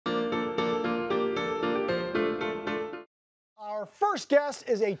first guest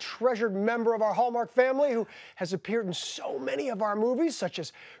is a treasured member of our Hallmark family who has appeared in so many of our movies, such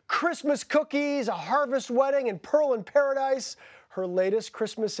as Christmas Cookies, A Harvest Wedding, and Pearl in Paradise. Her latest,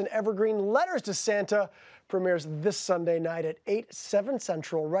 Christmas and Evergreen Letters to Santa, premieres this Sunday night at 8, 7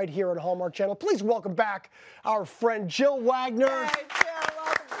 Central, right here on Hallmark Channel. Please welcome back our friend Jill Wagner. Hey, Jill,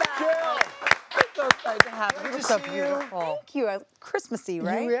 welcome back. Jill. It's so excited to have you. You're so beautiful. Thank you. Christmassy,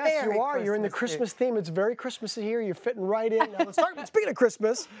 right? Yes, you are. You're in the Christmas theme. It's very Christmassy here. You're fitting right in. Now let's start. Speaking of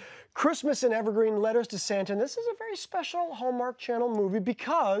Christmas, Christmas and Evergreen Letters to Santa. And this is a very special Hallmark Channel movie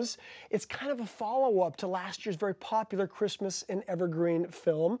because it's kind of a follow-up to last year's very popular Christmas and Evergreen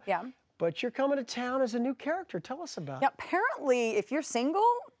film. Yeah. But you're coming to town as a new character. Tell us about it. Yeah, apparently, if you're single,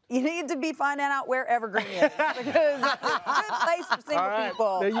 you need to be finding out where Evergreen is because it's a good place for single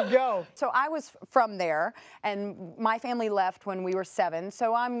people. There you go. So I was from there, and my family left when we were 7.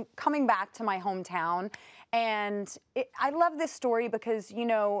 So I'm coming back to my hometown, and I love this story because, you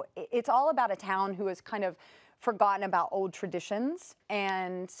know, it's all about a town who has kind of forgotten about old traditions,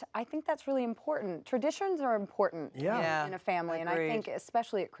 and I think that's really important. Traditions are important in a family, and I think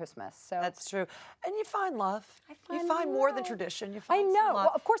especially at Christmas. So that's true. And you find love. You find more than tradition. You find I know. Some love.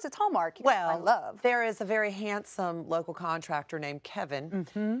 Well, of course, it's Hallmark. You find love. There is a very handsome local contractor named Kevin,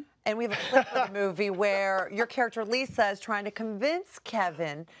 and we have a clip of the movie where your character Lisa is trying to convince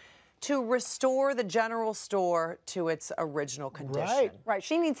Kevin to restore the general store to its original condition. Right.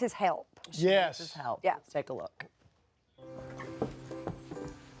 She needs his help. She needs his help. Yeah. Let's take a look.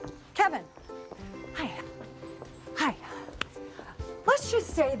 Kevin. Hi. Let's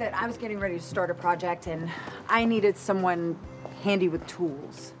just say that I was getting ready to start a project and I needed someone handy with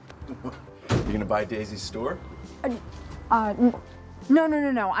tools. You gonna buy Daisy's store?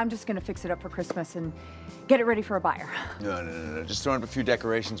 No. I'm just gonna fix it up for Christmas and get it ready for a buyer. No. Just throwing up a few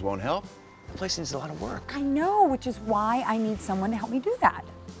decorations won't help. The place needs a lot of work. I know, which is why I need someone to help me do that.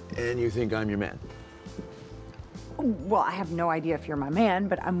 And you think I'm your man? Well, I have no idea if you're my man,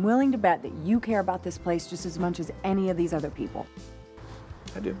 but I'm willing to bet that you care about this place just as much as any of these other people.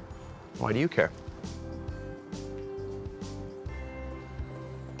 I do. Why do you care?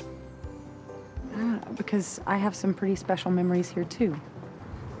 Because I have some pretty special memories here, too.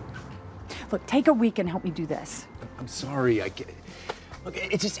 Look, take a week and help me do this. I'm sorry, Look,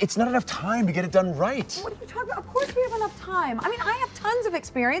 it's not enough time to get it done right. What are you talking about? Of course we have enough time. I mean, I have tons of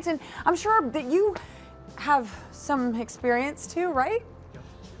experience, and I'm sure that you have some experience too, right?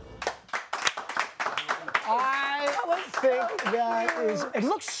 I think that is, it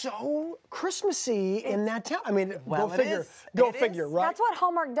looks so Christmassy in that town. I mean, go figure. Go figure, right? That's what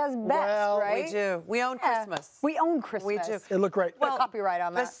Hallmark does best, right? We do. We own Christmas. We own Christmas. We do. It looked great. Well, copyright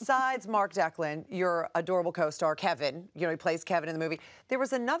on that. Besides Mark Declan, your adorable co-star, Kevin, you know, he plays Kevin in the movie. There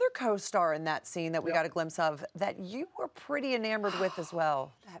was another co-star in that scene that we got a glimpse of that you were pretty enamored with as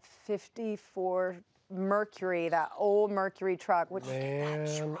well. That 54 Mercury, that old Mercury truck, which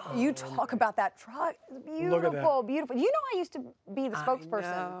you talk about that truck. Beautiful, beautiful. You know I used to be the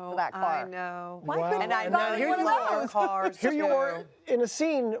spokesperson for that car. I know. Why couldn't and I know you love cars. Here you are in a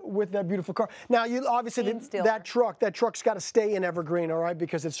scene with that beautiful car. Now, you obviously that truck's got to stay in Evergreen, all right,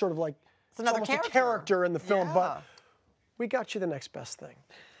 because it's sort of like it's another almost a character in the film. But we got you the next best thing.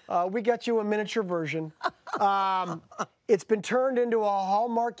 We got you a miniature version. It's been turned into a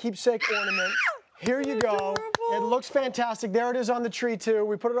Hallmark keepsake ornament. Here you go. It looks fantastic. There it is on the tree, too.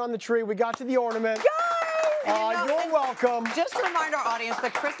 We put it on the tree. We got you the ornament. Guys! You're welcome. Just to remind our audience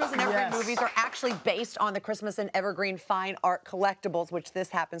that Christmas and Evergreen movies are actually based on the Christmas and Evergreen fine art collectibles, which this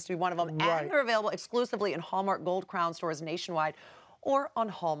happens to be one of them. And they're available exclusively in Hallmark Gold Crown stores nationwide or on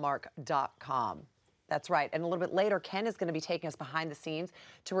Hallmark.com. That's right. And a little bit later, Ken is going to be taking us behind the scenes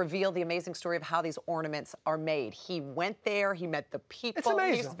to reveal the amazing story of how these ornaments are made. He went there. He met the people. It's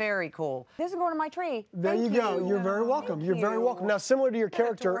amazing. He's very cool. This is going to my tree. There you go. You're very welcome. You're very welcome. Now, similar to your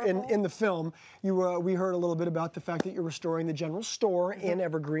character in the film, we heard a little bit about the fact that you're restoring the general store in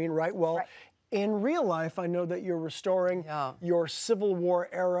Evergreen, right? Well, in real life, I know that you're restoring your Civil War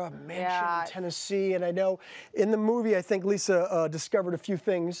era mansion in Tennessee. And I know in the movie, I think Lisa discovered a few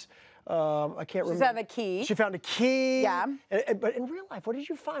things. I can't remember. She found a key. She found a key. Yeah. But in real life, what did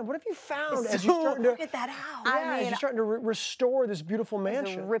you find? What have you found as you're starting to look at that house? Yeah, as you're starting to restore this beautiful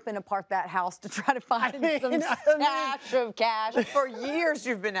mansion. Ripping apart that house to try to find some stash of cash. For years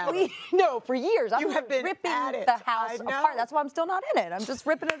you've been at it. No, for years. You have been ripping at it. the house apart. That's why I'm still not in it. I'm just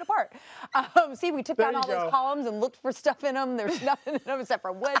ripping it apart. See, we took down all those columns and looked for stuff in them. There's nothing in them except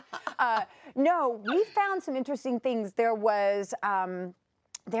for wood. No, we found some interesting things. There was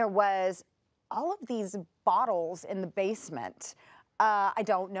all of these bottles in the basement I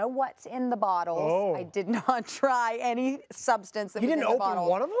don't know what's in the bottles. Oh. I did not try any substance that You was didn't in the open bottle.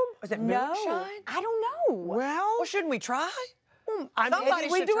 one of them? Was it No, moonshine? I don't know. Well, Shouldn't we try? I mean, Somebody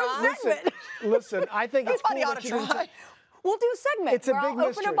we should do try. a segment. listen, I think it's Somebody cool ought that to you didn't try. We'll do a segment It's a where big I'll open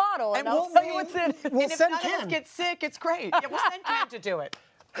mystery. a bottle and And I'll we'll tell you see. what's in it. We'll And if send none of us Ken. get sick, it's great. Yeah, we'll send Ken to do it.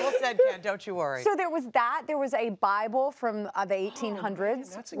 We'll send Ken, don't you worry. So there was that. There was a Bible from the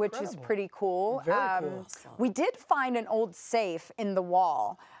 1800s, that's which is incredible. pretty cool. Very cool. We did find an old safe in the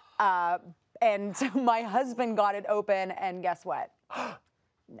wall, and my husband got it open, and guess what?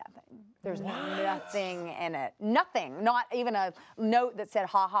 Nothing. There's nothing in it. Nothing. Not even a note that said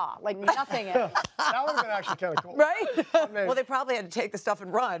 "ha ha." Like nothing in it. That would have been actually kind of cool. Right? Well, they probably had to take the stuff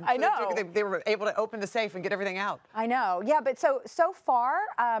and run. I So know. They were able to open the safe and get everything out. I know. Yeah, but so far,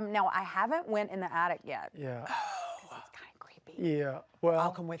 now I haven't went in the attic yet. Yeah. It's kind of creepy. Yeah. Well,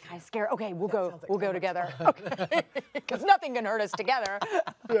 I'll come with you. I'm scared. Okay, we'll go. sounds like We'll so go much together. Okay. Because nothing can hurt us together.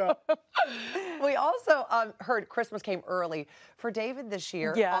 yeah. We also heard Christmas came early for David this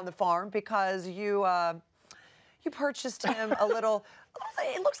year Yeah. on the farm because you purchased him a little.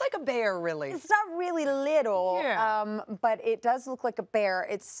 It looks like a bear, really. It's not really little, Yeah. but it does look like a bear.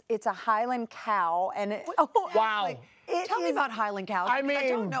 It's a Highland cow, and it, Wow. it Tell me is- about Highland cows. I because I mean,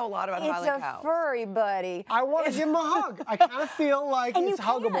 don't know a lot about It's Highland a cows. furry buddy. I want to give him a hug. I kind of feel like And it's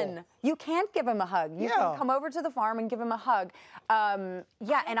huggable. You can't give him a hug. You Yeah. can come over to the farm and give him a hug.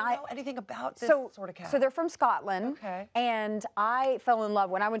 Yeah, I don't know anything about this sort of cow. So they're from Scotland. Okay. And I fell in love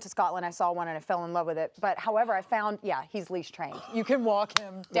when I went to Scotland. I saw one and I fell in love with it. But however, I found he's leash trained. You can walk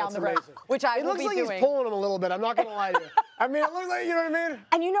him down That's the road, amazing. which I It will looks be like doing. he's pulling him a little bit. I'm not going to lie to you. I mean, it looks like, you know what I mean?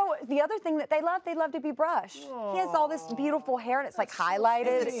 And you know the other thing that they love to be brushed. He has all this beautiful hair and it's like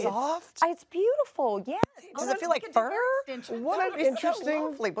highlighted. Is it soft? It's beautiful. Yes. Does it feel like fur? What an It's so interesting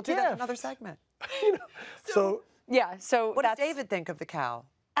lovely. We'll do that in gift. another segment. So, Yeah. So What does that's David think of the cow?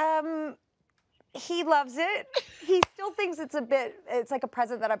 He loves it. He still thinks it's like a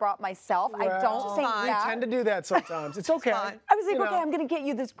present that I brought myself. I don't well, think I that. tend to do that sometimes. It's okay. fine. I was like, You okay, know. I'm gonna get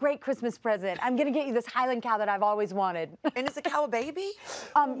you this great Christmas present. I'm gonna get you this Highland cow that I've always wanted. And is the cow a baby?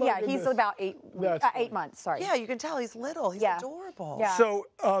 Yeah, he's goodness. about That's 8 funny. months. Sorry. Yeah, you can tell he's little. He's Yeah. adorable. Yeah. So,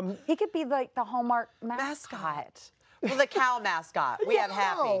 He could be like the Hallmark Mascot. mascot. Well, the cow mascot. We have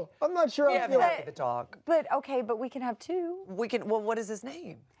Happy. no, I'm not sure We I have feel Happy the dog. But okay, but we can have two. We can. Well, what is his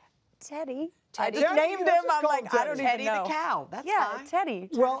name? Teddy. Teddy? I just Teddy, named let's him. just I'm call like, him I don't Teddy. even Teddy know. the cow. That's Yeah, fine. Teddy.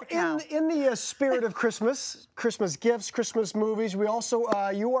 Well, the cow. in the spirit of Christmas, Christmas gifts, Christmas movies, we also,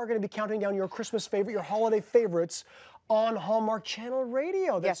 you are going to be counting down your Christmas favorite, your holiday favorites on Hallmark Channel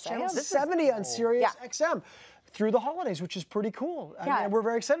Radio. That's Yes, I channel am. This is 70 on Sirius Yeah. XM through the holidays, which is pretty cool. Yeah. And we're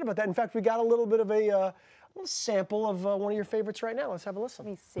very excited about that. In fact, we got a little bit of a little sample of one of your favorites right now. Let's have a listen.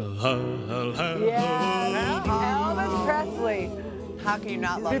 Let me see. Yeah, Elvis Presley. How can you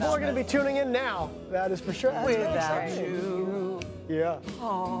not love People Elvis? are going to be tuning in now. That is for sure. That's very Without exciting. you. Yeah.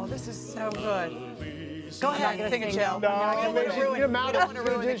 Oh, this is so good. Go ahead, gonna sing it, sing Jill. No, I don't want to ruin it. you don't want to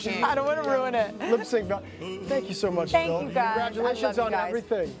ruin it, King. I don't want to ruin it. Lip sync. Thank you so much, Thank Jill. you guys. Congratulations I love you on guys.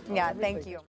 everything. Yeah, thank you.